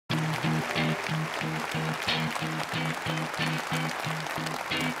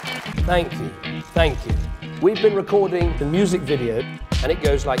Thank you, thank you. We've been recording the music video, and it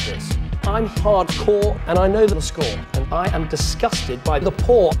goes like this. I'm hardcore, and I know the score, and I am disgusted by the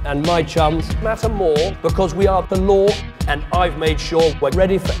poor, and my chums matter more because we are the law, and I've made sure we're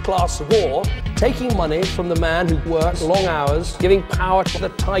ready for class war, taking money from the man who works long hours, giving power to the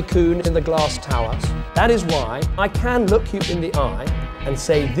tycoon in the glass towers. That is why I can look you in the eye and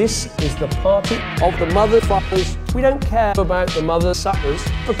say this is the party of the motherfuckers. We don't care about the mother suckers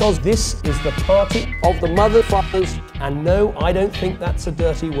because this is the party of the motherfuckers, and no, I don't think that's a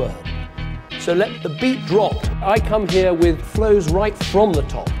dirty word. So let the beat drop. I come here with flows right from the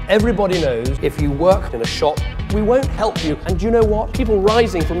top. Everybody knows if you work in a shop, we won't help you. And you know what? People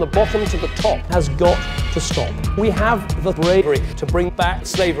rising from the bottom to the top has got to stop. We have the bravery to bring back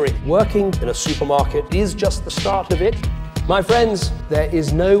slavery. Working in a supermarket is just the start of it. My friends, there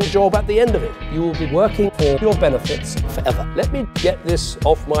is no job at the end of it. You will be working for your benefits forever. Let me get this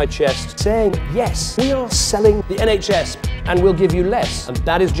off my chest, saying, yes, we are selling the NHS and we'll give you less. And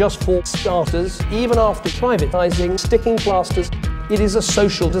that is just for starters. Even after privatizing, sticking plasters, it is a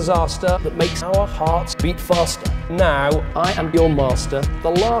social disaster that makes our hearts beat faster. Now, I am your master. The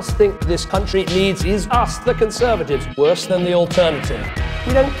last thing this country needs is us, the Conservatives, worse than the alternative.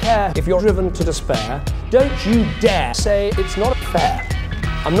 We don't care if you're driven to despair. Don't you dare say it's not fair.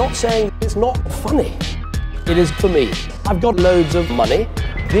 I'm not saying it's not funny. It is for me. I've got loads of money.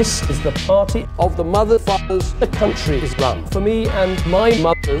 This is the party of the motherfuckers the country is run. For me and my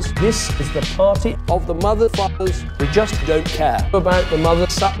mothers, this is the party of the motherfuckers who just don't care about the mother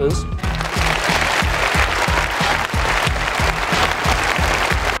suckers.